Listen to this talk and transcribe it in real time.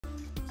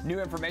New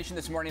information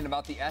this morning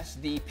about the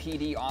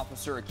SDPD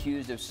officer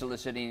accused of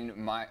soliciting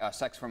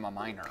sex from a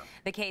minor.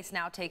 The case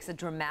now takes a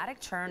dramatic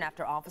turn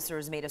after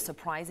officers made a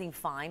surprising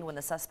find when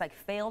the suspect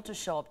failed to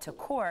show up to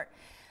court.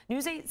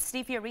 News 8's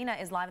Steve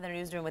Fiorina is live in the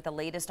newsroom with the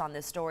latest on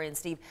this story. And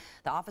Steve,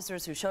 the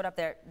officers who showed up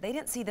there, they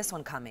didn't see this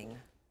one coming.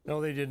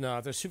 No, they did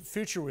not. The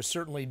future was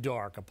certainly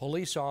dark. A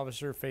police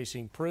officer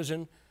facing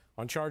prison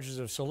on charges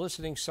of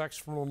soliciting sex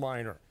from a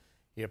minor.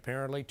 He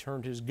apparently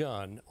turned his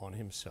gun on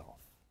himself.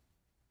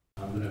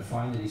 I'm going to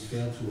find that he's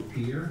failed to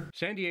appear.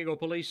 San Diego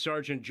Police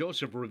Sergeant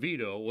Joseph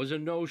Revito was a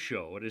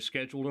no-show at his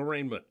scheduled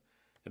arraignment,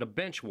 and a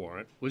bench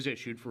warrant was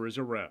issued for his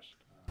arrest.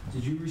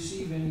 Did you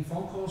receive any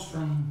phone calls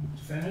from the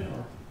defendant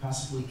or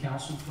possibly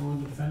counsel for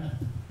the defendant?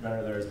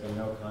 No, there has been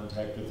no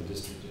contact with the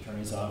district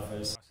attorney's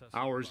office.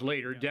 Hours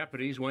later,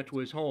 deputies went to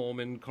his home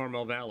in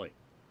Carmel Valley.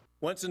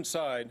 Once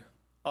inside,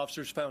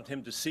 officers found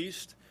him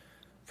deceased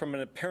from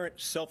an apparent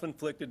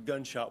self-inflicted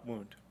gunshot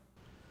wound.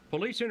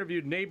 Police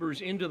interviewed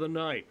neighbors into the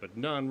night, but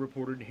none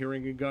reported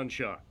hearing a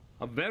gunshot.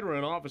 A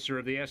veteran officer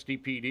of the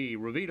SDPD,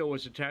 Revito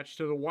was attached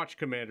to the watch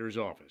commander's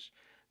office,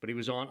 but he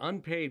was on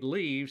unpaid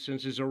leave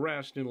since his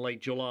arrest in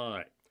late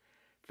July.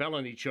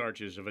 Felony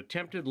charges of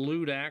attempted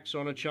lewd acts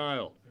on a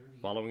child,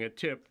 following a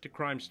tip to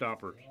Crime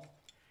Stoppers.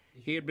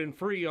 He had been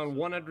free on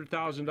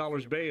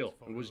 $100,000 bail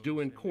and was due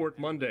in court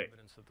Monday.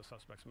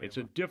 It's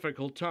a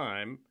difficult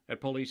time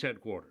at police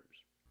headquarters.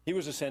 He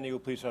was a San Diego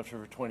police officer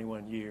for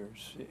 21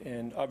 years,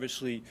 and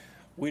obviously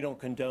we don't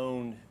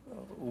condone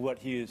what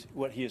he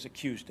is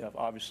accused of,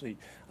 obviously,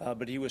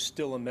 but he was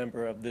still a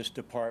member of this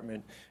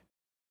department.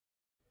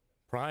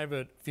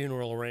 Private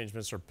funeral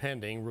arrangements are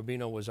pending.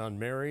 Rubino was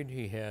unmarried.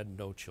 He had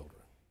no children.